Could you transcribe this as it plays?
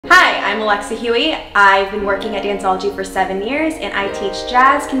I'm Huey. I've been working at Danceology for 7 years and I teach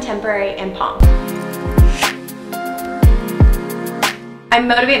jazz, contemporary, and pom. I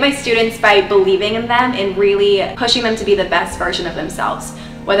motivate my students by believing in them and really pushing them to be the best version of themselves.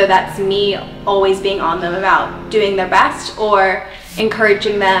 Whether that's me always being on them about doing their best or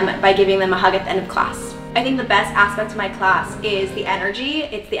encouraging them by giving them a hug at the end of class. I think the best aspect of my class is the energy.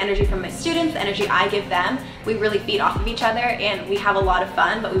 It's the energy from my students, the energy I give them. We really feed off of each other and we have a lot of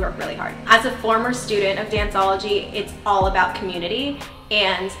fun, but we work really hard. As a former student of Danceology, it's all about community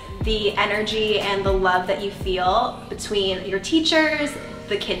and the energy and the love that you feel between your teachers,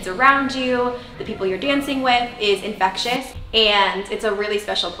 the kids around you, the people you're dancing with is infectious, and it's a really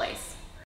special place.